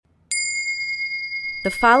The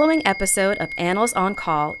following episode of Annals on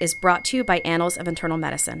Call is brought to you by Annals of Internal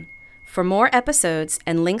Medicine. For more episodes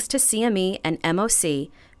and links to CME and MOC,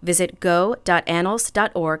 visit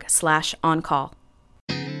go.annals.org/oncall.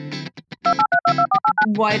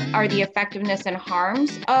 What are the effectiveness and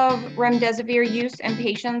harms of remdesivir use in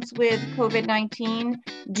patients with COVID-19?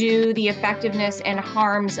 Do the effectiveness and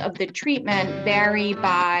harms of the treatment vary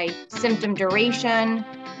by symptom duration?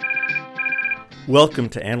 Welcome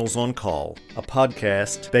to Annals on Call, a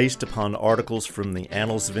podcast based upon articles from the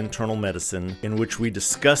Annals of Internal Medicine in which we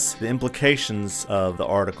discuss the implications of the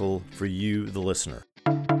article for you, the listener.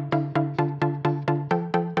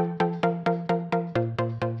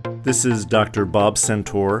 This is Dr. Bob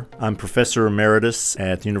Centor. I'm Professor Emeritus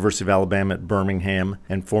at the University of Alabama at Birmingham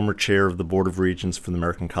and former chair of the Board of Regents for the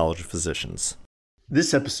American College of Physicians.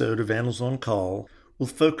 This episode of Annals on Call will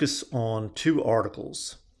focus on two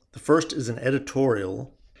articles. The first is an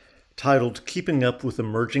editorial titled Keeping Up with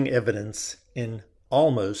Emerging Evidence in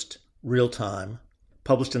Almost Real Time,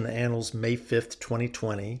 published in the Annals May 5th,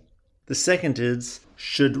 2020. The second is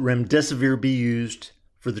Should Remdesivir Be Used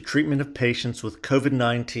for the Treatment of Patients with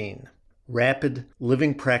COVID-19? Rapid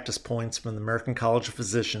Living Practice Points from the American College of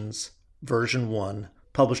Physicians, version 1,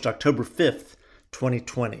 published October 5th,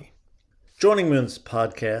 2020. Joining me on this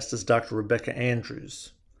podcast is Dr. Rebecca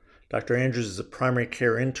Andrews. Dr. Andrews is a primary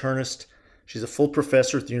care internist. She's a full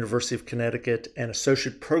professor at the University of Connecticut and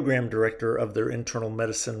associate program director of their internal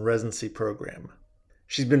medicine residency program.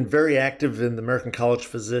 She's been very active in the American College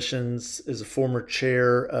of Physicians, is a former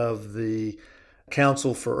chair of the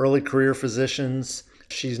Council for Early Career Physicians.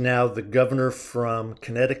 She's now the governor from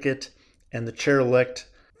Connecticut and the chair-elect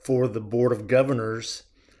for the Board of Governors.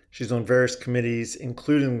 She's on various committees,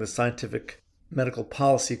 including the Scientific Medical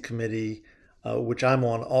Policy Committee, which I'm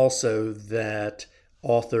on also, that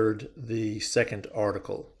authored the second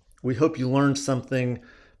article. We hope you learned something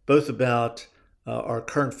both about our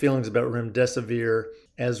current feelings about remdesivir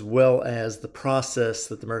as well as the process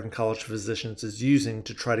that the American College of Physicians is using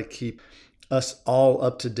to try to keep us all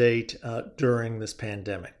up to date during this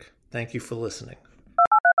pandemic. Thank you for listening.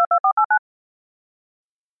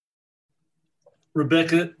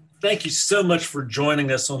 Rebecca, thank you so much for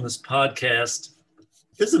joining us on this podcast.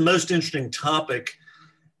 This is the most interesting topic,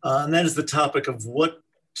 and that is the topic of what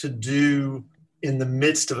to do in the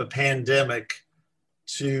midst of a pandemic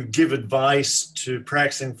to give advice to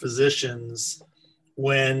practicing physicians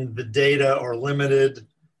when the data are limited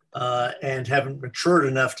and haven't matured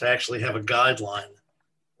enough to actually have a guideline.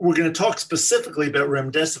 We're going to talk specifically about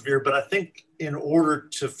remdesivir, but I think in order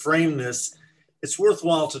to frame this, it's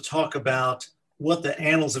worthwhile to talk about what the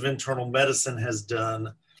Annals of Internal Medicine has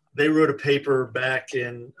done. They wrote a paper back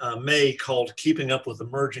in May called Keeping Up with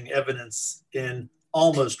Emerging Evidence in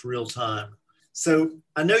Almost Real Time. So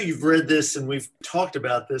I know you've read this and we've talked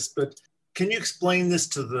about this, but can you explain this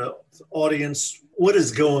to the audience? What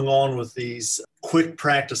is going on with these quick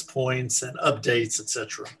practice points and updates, et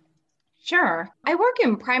cetera? Sure. I work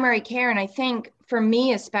in primary care, and I think for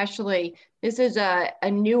me especially, this is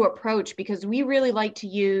a new approach because we really like to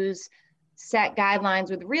use set guidelines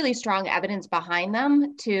with really strong evidence behind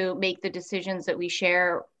them to make the decisions that we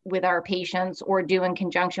share with our patients or do in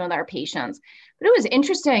conjunction with our patients. But it was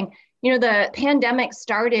interesting, the pandemic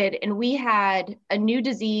started and we had a new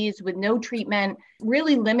disease with no treatment,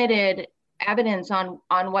 really limited evidence on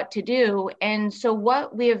what to do. And so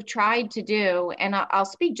what we have tried to do, and I'll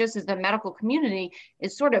speak just as the medical community,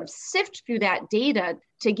 is sort of sift through that data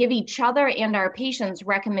to give each other and our patients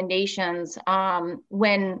recommendations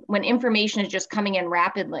when information is just coming in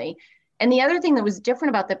rapidly. And the other thing that was different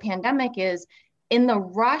about the pandemic is in the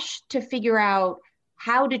rush to figure out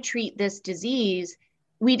how to treat this disease,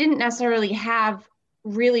 we didn't necessarily have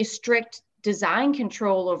really strict design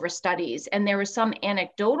control over studies. And there were some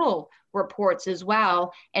anecdotal reports as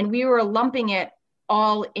well. And we were lumping it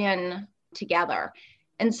all in together.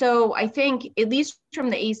 And so I think, at least from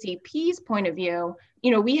the ACP's point of view,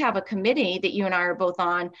 we have a committee that you and I are both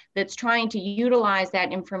on that's trying to utilize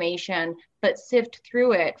that information, but sift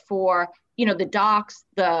through it for, the docs,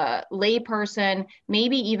 the layperson,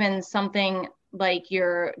 maybe even something like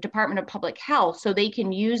your Department of Public Health, so they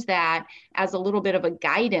can use that as a little bit of a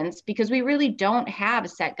guidance because we really don't have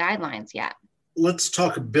set guidelines yet. Let's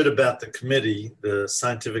talk a bit about the committee, the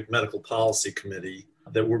Scientific Medical Policy Committee,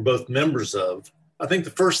 that we're both members of. I think the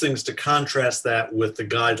first thing is to contrast that with the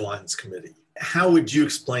Guidelines Committee. How would you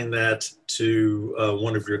explain that to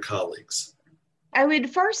one of your colleagues? I would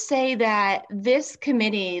first say that this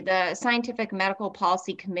committee, the Scientific Medical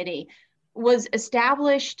Policy Committee, was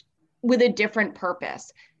established with a different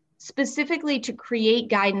purpose, specifically to create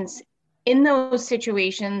guidance in those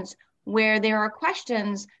situations where there are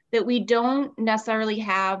questions that we don't necessarily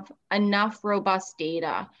have enough robust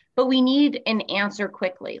data, but we need an answer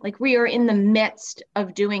quickly. Like we are in the midst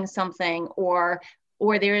of doing something, or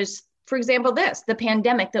there's, for example, the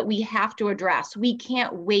pandemic that we have to address. We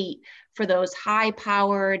can't wait for those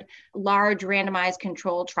high-powered, large randomized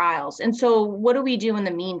controlled trials. And so what do we do in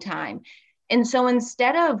the meantime? And so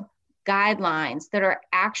instead of guidelines that are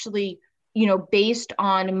actually, based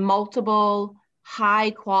on multiple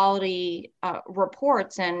high quality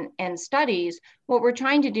reports and studies, what we're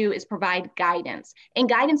trying to do is provide guidance, and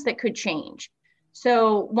guidance that could change.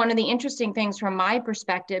 So one of the interesting things from my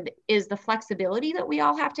perspective is the flexibility that we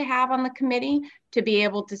all have to have on the committee to be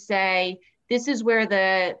able to say, this is where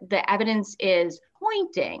the evidence is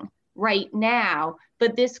pointing right now,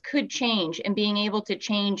 but this could change, and being able to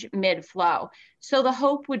change mid-flow. So the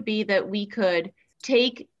hope would be that we could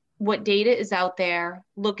take what data is out there,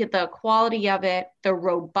 look at the quality of it, the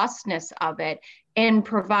robustness of it, and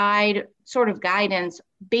provide sort of guidance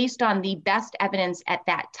based on the best evidence at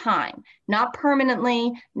that time, not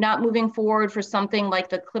permanently, not moving forward for something like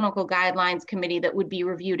the clinical guidelines committee that would be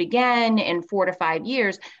reviewed again in 4 to 5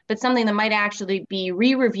 years, but something that might actually be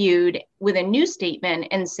re-reviewed with a new statement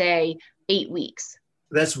in, say, 8 weeks.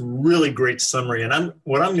 That's really great summary. And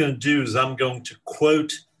what I'm going to do is I'm going to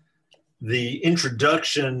quote the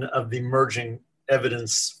introduction of the emerging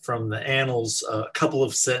evidence from the Annals, a couple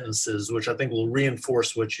of sentences, which I think will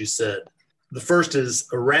reinforce what you said. The first is,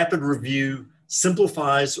 a rapid review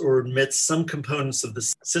simplifies or omits some components of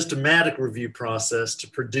the systematic review process to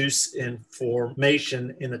produce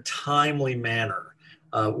information in a timely manner,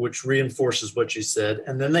 which reinforces what you said.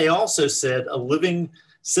 And then they also said, a living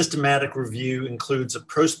systematic review includes a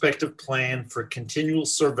prospective plan for continual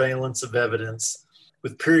surveillance of evidence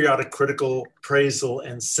with periodic critical appraisal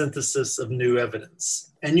and synthesis of new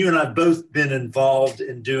evidence. And you and I have both been involved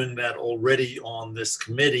in doing that already on this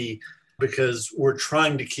committee, because we're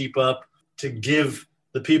trying to keep up to give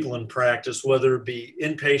the people in practice, whether it be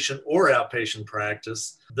inpatient or outpatient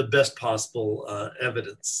practice, the best possible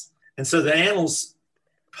evidence. And so the Annals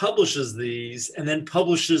publishes these and then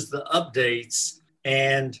publishes the updates.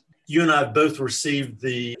 And you and I have both received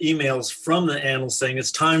the emails from the Annals saying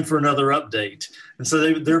it's time for another update. And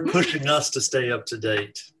so they're pushing us to stay up to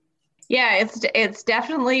date. Yeah, it's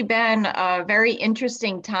definitely been a very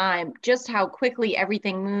interesting time, just how quickly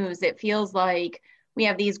everything moves. It feels like we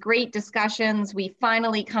have these great discussions. We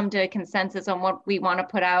finally come to a consensus on what we want to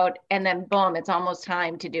put out, and then boom, it's almost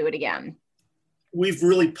time to do it again. We've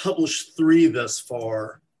really published 3 thus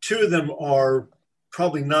far. 2 of them are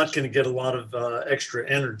probably not going to get a lot of extra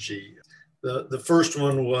energy. The first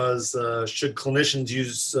one was, should clinicians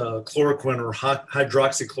use chloroquine or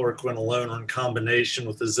hydroxychloroquine alone or in combination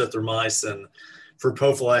with azithromycin for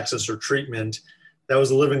prophylaxis or treatment? That was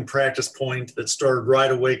a living practice point that started right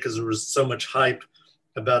away because there was so much hype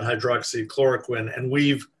about hydroxychloroquine, and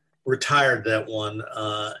we've retired that one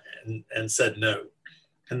and said no.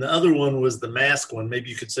 And the other one was the mask one. Maybe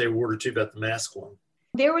you could say a word or two about the mask one.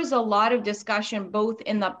 There was a lot of discussion both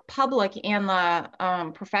in the public and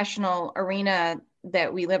the professional arena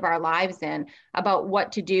that we live our lives in about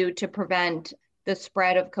what to do to prevent the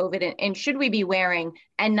spread of COVID. And should we be wearing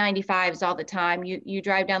N95s all the time? You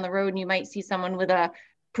drive down the road and you might see someone with a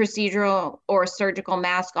procedural or surgical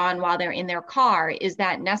mask on while they're in their car. Is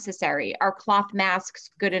that necessary? Are cloth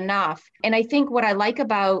masks good enough? And I think what I like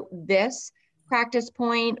about this practice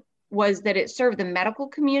point was that it served the medical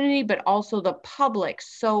community, but also the public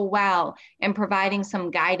so well in providing some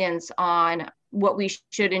guidance on what we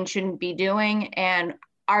should and shouldn't be doing, and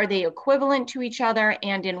are they equivalent to each other,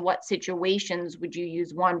 and in what situations would you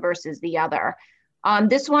use one versus the other.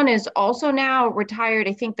 This one is also now retired.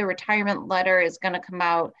 I think the retirement letter is going to come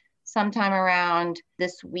out sometime around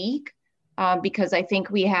this week, because I think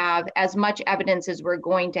we have as much evidence as we're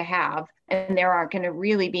going to have, and there aren't going to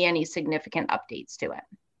really be any significant updates to it.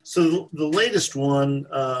 So the latest one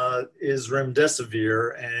is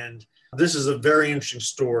remdesivir, and this is a very interesting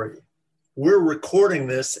story. We're recording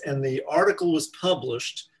this, and the article was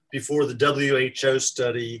published before the WHO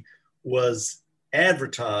study was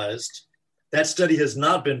advertised. That study has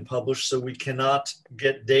not been published, so we cannot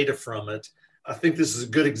get data from it. I think this is a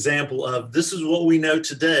good example of this is what we know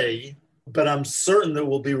today, but I'm certain that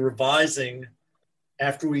we'll be revising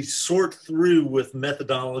after we sort through with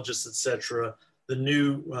methodologists, et cetera, the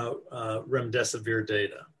new remdesivir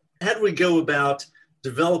data. How do we go about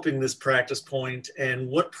developing this practice point, and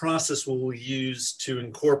what process will we use to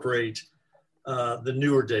incorporate the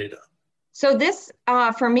newer data? So this,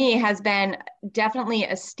 for me, has been definitely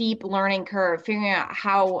a steep learning curve, figuring out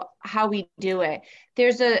how we do it.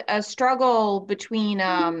 There's a struggle between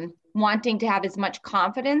wanting to have as much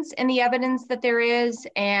confidence in the evidence that there is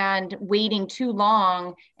and waiting too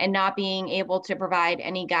long and not being able to provide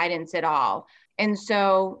any guidance at all. And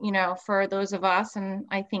so, for those of us, and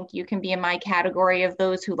I think you can be in my category of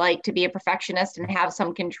those who like to be a perfectionist and have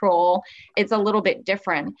some control, it's a little bit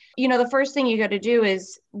different. The first thing you got to do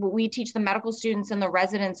is we teach the medical students and the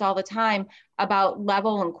residents all the time about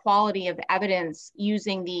level and quality of evidence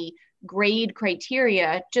using the GRADE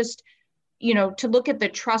criteria, just to look at the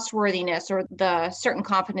trustworthiness or the certain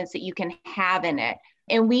confidence that you can have in it.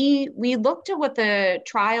 And we look to what the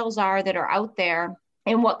trials are that are out there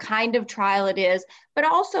and what kind of trial it is, but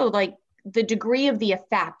also like the degree of the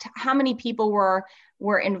effect, how many people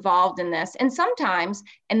were involved in this. And sometimes,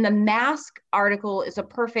 and the MASK article is a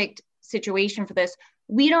perfect situation for this,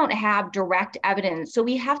 we don't have direct evidence. So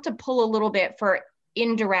we have to pull a little bit for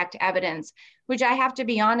indirect evidence, which I have to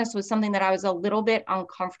be honest was something that I was a little bit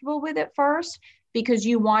uncomfortable with at first, because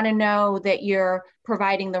you want to know that you're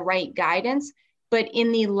providing the right guidance. But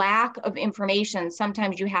in the lack of information,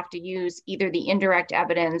 sometimes you have to use either the indirect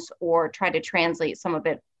evidence or try to translate some of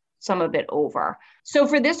it over. So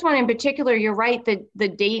for this one in particular, you're right, the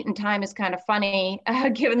date and time is kind of funny,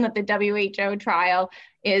 given that the WHO trial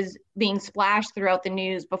is being splashed throughout the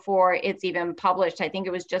news before it's even published. I think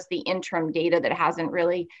it was just the interim data that hasn't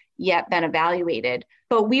really yet been evaluated.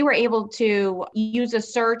 But we were able to use a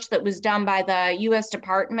search that was done by the U.S.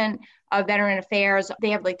 Department of Veteran Affairs.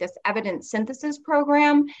 They have like this evidence synthesis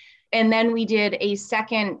program. And then we did a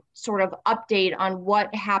second sort of update on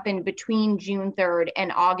what happened between June 3rd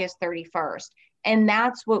and August 31st. And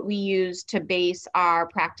that's what we used to base our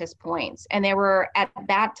practice points. And there were at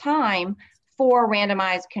that time 4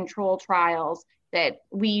 randomized control trials that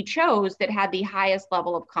we chose that had the highest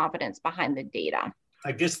level of confidence behind the data.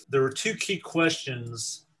 I guess there were 2 key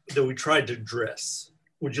questions that we tried to address.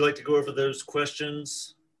 Would you like to go over those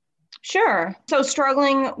questions? Sure. So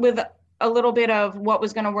struggling with a little bit of what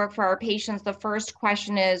was going to work for our patients, the first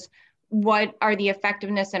question is, what are the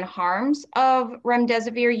effectiveness and harms of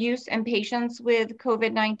remdesivir use in patients with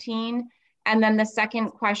COVID-19? And then the second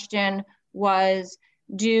question was,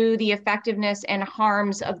 do the effectiveness and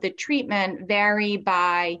harms of the treatment vary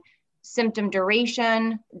by symptom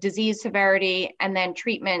duration, disease severity, and then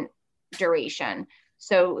treatment duration?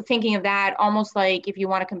 So thinking of that almost like if you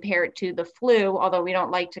want to compare it to the flu, although we don't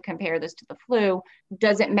like to compare this to the flu,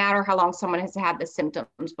 does it matter how long someone has had the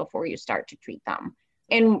symptoms before you start to treat them?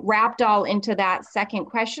 And wrapped all into that second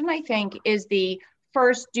question, I think, is the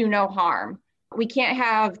first, do no harm. We can't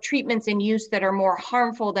have treatments in use that are more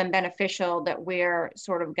harmful than beneficial that we're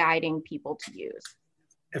sort of guiding people to use.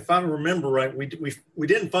 If I remember right, we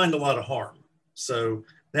didn't find a lot of harm. So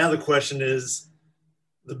now the question is,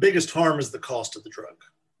 the biggest harm is the cost of the drug.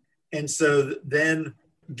 And so then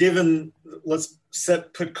let's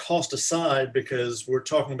put cost aside, because we're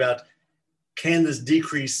talking about, can this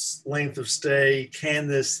decrease length of stay? Can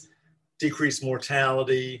this decrease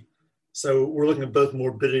mortality? So we're looking at both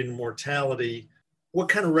morbidity and mortality. What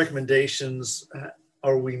kind of recommendations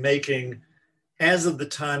are we making as of the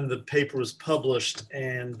time the paper was published?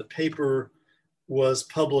 And the paper was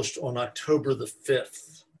published on October the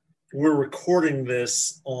 5th. We're recording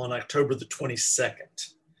this on October the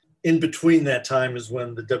 22nd. In between that time is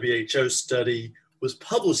when the WHO study was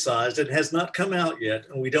publicized. It has not come out yet,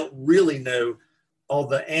 and we don't really know all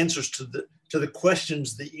the answers to the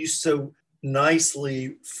questions that you so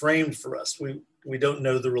nicely framed for us. We don't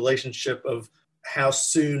know the relationship of how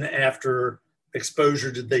soon after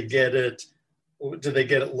exposure did they get it? Did they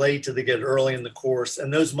get it late? Did they get it early in the course?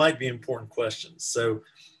 And those might be important questions. So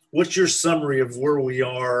what's your summary of where we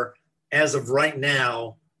are as of right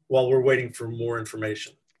now while we're waiting for more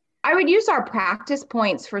information? I would use our practice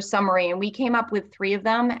points for summary, and we came up with 3 of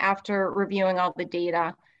them after reviewing all the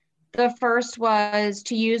data. The first was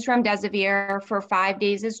to use remdesivir for 5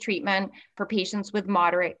 days as treatment for patients with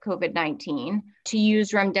moderate COVID-19, to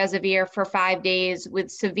use remdesivir for 5 days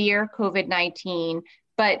with severe COVID-19,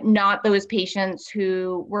 but not those patients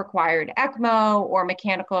who required ECMO or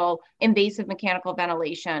invasive mechanical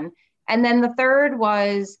ventilation. And then the third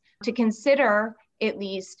was to consider at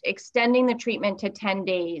least extending the treatment to 10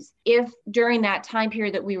 days. If during that time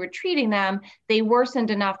period that we were treating them, they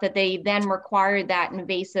worsened enough that they then required that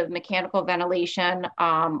invasive mechanical ventilation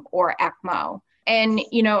or ECMO. And,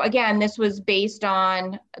 again, this was based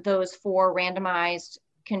on those 4 randomized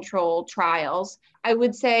controlled trials. I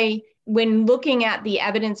would say when looking at the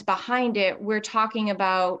evidence behind it, we're talking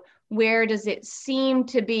about where does it seem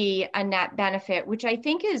to be a net benefit, which I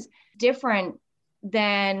think is different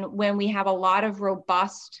than when we have a lot of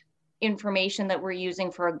robust information that we're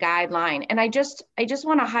using for a guideline. And I just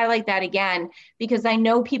want to highlight that again, because I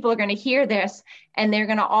know people are going to hear this and they're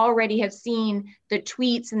going to already have seen the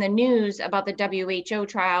tweets and the news about the WHO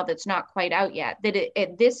trial that's not quite out yet. That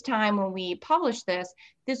at this time when we published this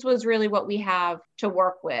was really what we have to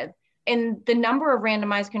work with. And the number of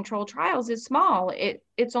randomized controlled trials is small.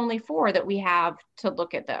 It's only 4 that we have to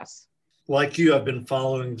look at this. Like you, I've been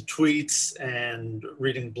following the tweets and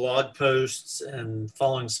reading blog posts and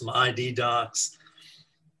following some ID docs.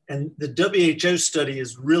 And the WHO study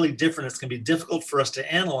is really different. It's going to be difficult for us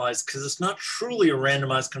to analyze because it's not truly a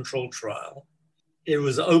randomized controlled trial. It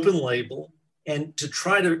was open label. And to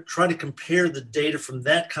try to compare the data from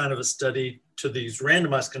that kind of a study to these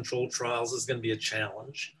randomized controlled trials is going to be a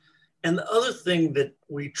challenge. And the other thing that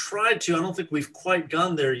we tried to, I don't think we've quite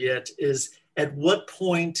gone there yet, is at what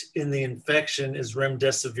point in the infection is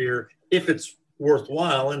remdesivir, if it's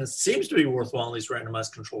worthwhile, and it seems to be worthwhile in these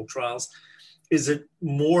randomized controlled trials, is it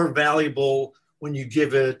more valuable when you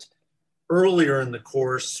give it earlier in the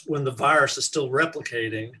course when the virus is still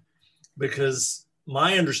replicating? Because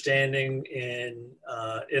my understanding in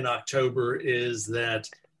October is that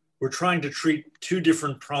we're trying to treat 2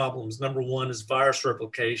 different problems. Number 1 is virus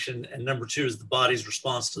replication, and number 2 is the body's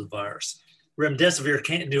response to the virus. Remdesivir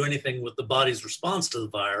can't do anything with the body's response to the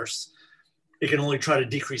virus. It can only try to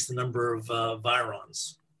decrease the number of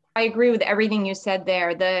virons. I agree with everything you said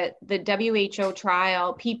there. The WHO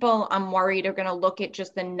trial, people, I'm worried, are going to look at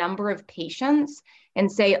just the number of patients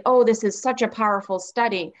and say, oh, this is such a powerful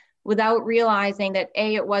study, without realizing that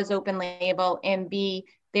A, it was open label, and B,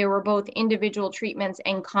 there were both individual treatments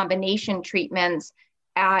and combination treatments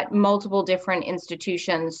at multiple different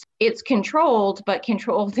institutions. It's controlled, but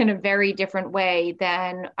controlled in a very different way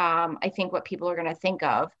than I think what people are going to think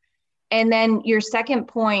of. And then your second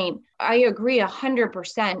point, I agree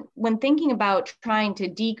 100%. When thinking about trying to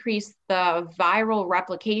decrease the viral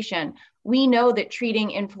replication, we know that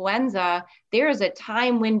treating influenza, there is a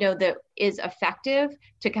time window that is effective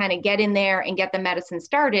to kind of get in there and get the medicine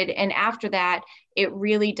started. And after that, it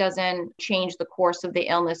really doesn't change the course of the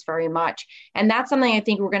illness very much. And that's something I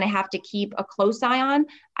think we're going to have to keep a close eye on.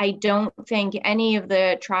 I don't think any of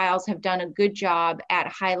the trials have done a good job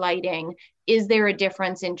at highlighting, is there a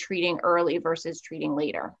difference in treating early versus treating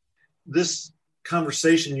later? This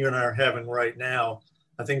conversation you and I are having right now,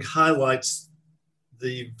 I think highlights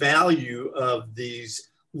the value of these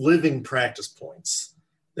living practice points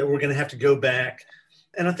that we're going to have to go back.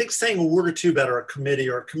 And I think saying a word or two about our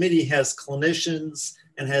committee has clinicians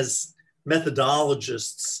and has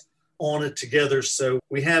methodologists on it together. So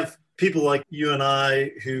we have people like you and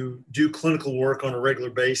I who do clinical work on a regular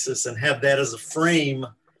basis and have that as a frame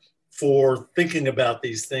for thinking about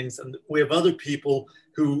these things. And we have other people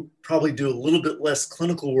who probably do a little bit less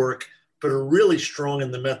clinical work, but are really strong in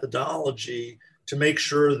the methodology to make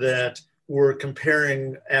sure that we're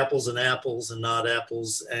comparing apples and apples and not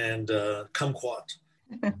apples and kumquat.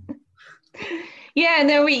 Yeah, and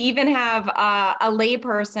then we even have a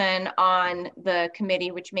layperson on the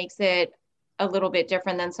committee, which makes it a little bit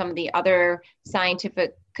different than some of the other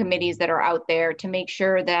scientific committees that are out there, to make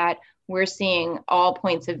sure that we're seeing all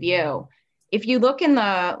points of view. If you look in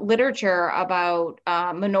the literature about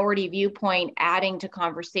minority viewpoint adding to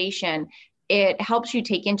conversation, it helps you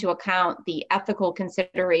take into account the ethical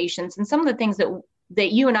considerations and some of the things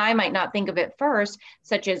that you and I might not think of at first,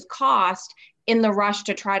 such as cost, in the rush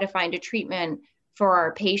to try to find a treatment for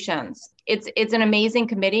our patients. It's an amazing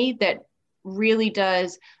committee that really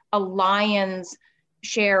does a lion's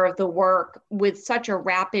share of the work with such a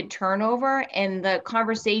rapid turnover, and the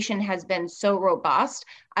conversation has been so robust.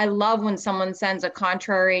 I love when someone sends a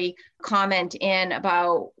contrary comment in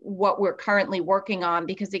about what we're currently working on,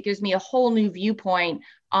 because it gives me a whole new viewpoint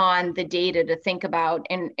on the data to think about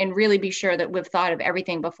and really be sure that we've thought of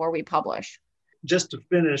everything before we publish. Just to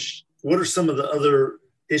finish, what are some of the other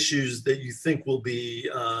issues that you think we'll be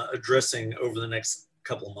addressing over the next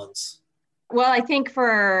couple of months? Well, I think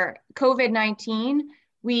for COVID-19,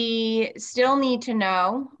 we still need to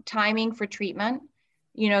know timing for treatment.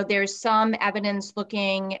 You know, there's some evidence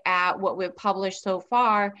looking at what we've published so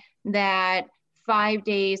far that 5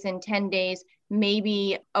 days and 10 days may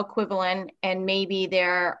be equivalent, and maybe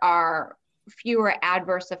there are fewer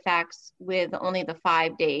adverse effects with only the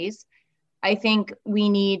 5 days. I think we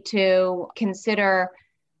need to consider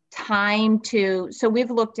time so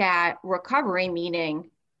we've looked at recovery, meaning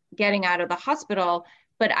getting out of the hospital,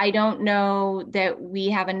 but I don't know that we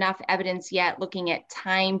have enough evidence yet looking at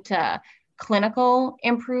time to clinical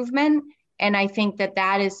improvement. And I think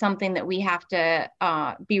that is something that we have to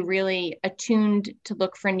be really attuned to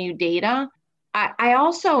look for new data. I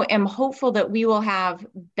also am hopeful that we will have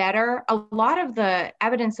a lot of the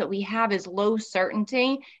evidence that we have is low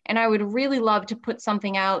certainty. And I would really love to put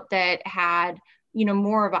something out that had,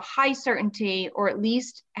 more of a high certainty, or at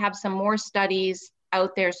least have some more studies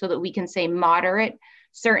out there so that we can say moderate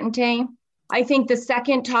certainty. I think the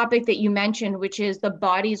second topic that you mentioned, which is the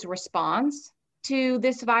body's response to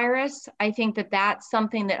this virus, I think that that's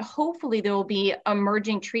something that hopefully there will be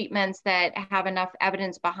emerging treatments that have enough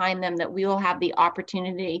evidence behind them that we will have the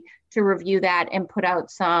opportunity to review that and put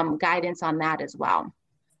out some guidance on that as well.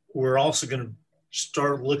 We're also going to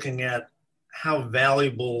start looking at how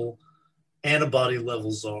valuable antibody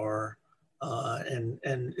levels are, and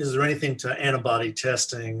is there anything to antibody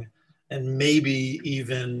testing, and maybe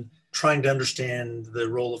even trying to understand the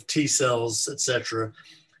role of T cells, et cetera.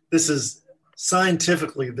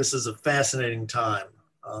 Scientifically, this is a fascinating time.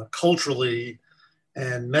 Culturally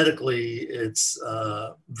and medically, it's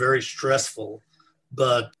very stressful,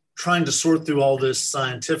 but trying to sort through all this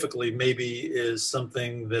scientifically maybe is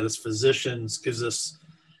something that as physicians gives us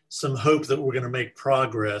some hope that we're going to make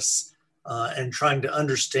progress, and trying to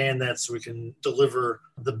understand that so we can deliver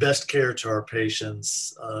the best care to our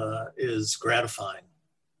patients is gratifying.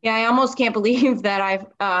 Yeah, I almost can't believe that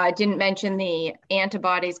I didn't mention the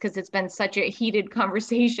antibodies, because it's been such a heated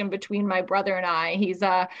conversation between my brother and I.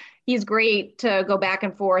 He's great to go back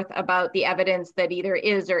and forth about the evidence that either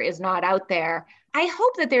is or is not out there. I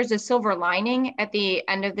hope that there's a silver lining at the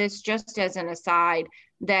end of this, just as an aside,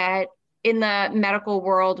 that in the medical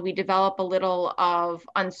world, we develop a little of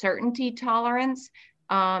uncertainty tolerance.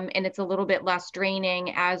 And it's a little bit less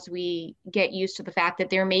draining as we get used to the fact that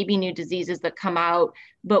there may be new diseases that come out,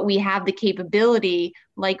 but we have the capability,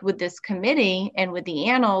 like with this committee and with the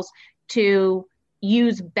annals, to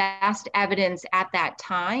use best evidence at that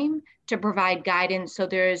time to provide guidance. So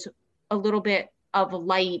there's a little bit of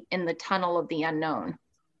light in the tunnel of the unknown.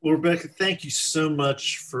 Well, Rebecca, thank you so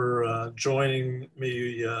much for joining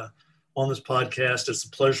me on this podcast. It's a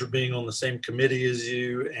pleasure being on the same committee as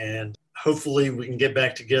you, and hopefully we can get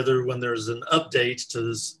back together when there's an update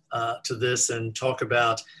to this and talk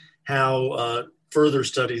about how further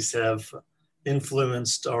studies have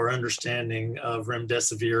influenced our understanding of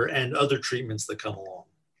remdesivir and other treatments that come along.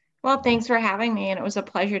 Well, thanks for having me, and it was a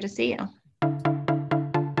pleasure to see you.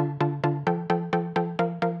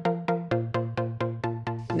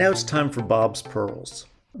 Now it's time for Bob's Pearls.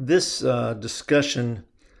 This discussion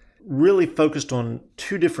really focused on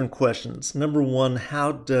two different questions. Number one,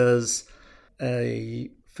 how does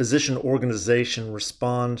a physician organization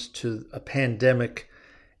respond to a pandemic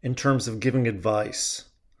in terms of giving advice?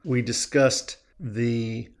 We discussed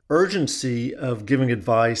the urgency of giving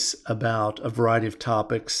advice about a variety of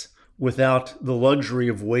topics without the luxury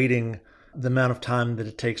of waiting the amount of time that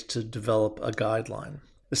it takes to develop a guideline.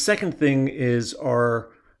 The second thing is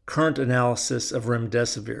our current analysis of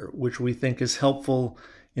remdesivir, which we think is helpful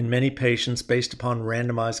in many patients based upon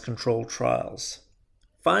randomized controlled trials.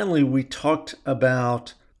 Finally, we talked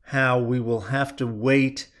about how we will have to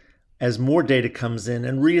wait as more data comes in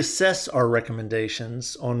and reassess our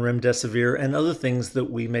recommendations on remdesivir and other things that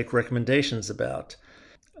we make recommendations about.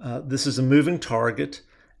 This is a moving target,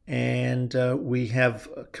 and we have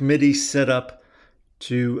committees set up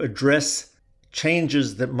to address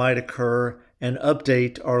changes that might occur and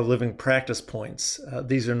update our living practice points.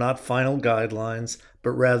 These are not final guidelines,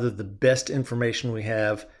 but rather the best information we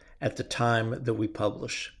have at the time that we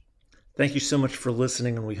publish. Thank you so much for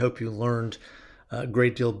listening, and we hope you learned a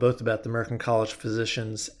great deal both about the American College of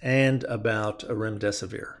Physicians and about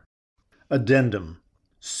remdesivir. Addendum.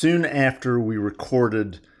 Soon after we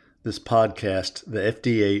recorded this podcast, the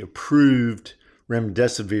FDA approved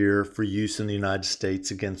remdesivir for use in the United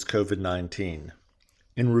States against COVID-19.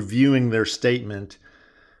 In reviewing their statement,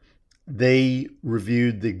 they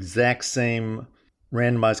reviewed the exact same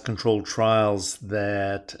randomized controlled trials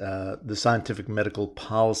that the Scientific Medical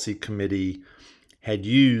Policy Committee had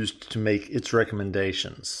used to make its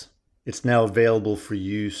recommendations. It's now available for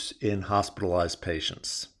use in hospitalized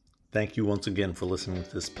patients. Thank you once again for listening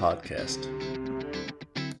to this podcast.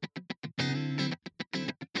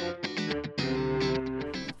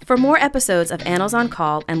 For more episodes of Annals on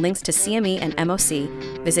Call and links to CME and MOC,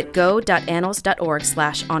 visit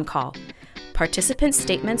go.annals.org/oncall. Participant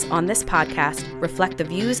statements on this podcast reflect the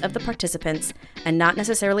views of the participants and not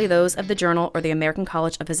necessarily those of the journal or the American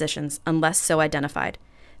College of Physicians, unless so identified.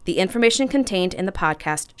 The information contained in the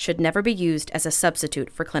podcast should never be used as a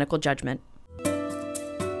substitute for clinical judgment.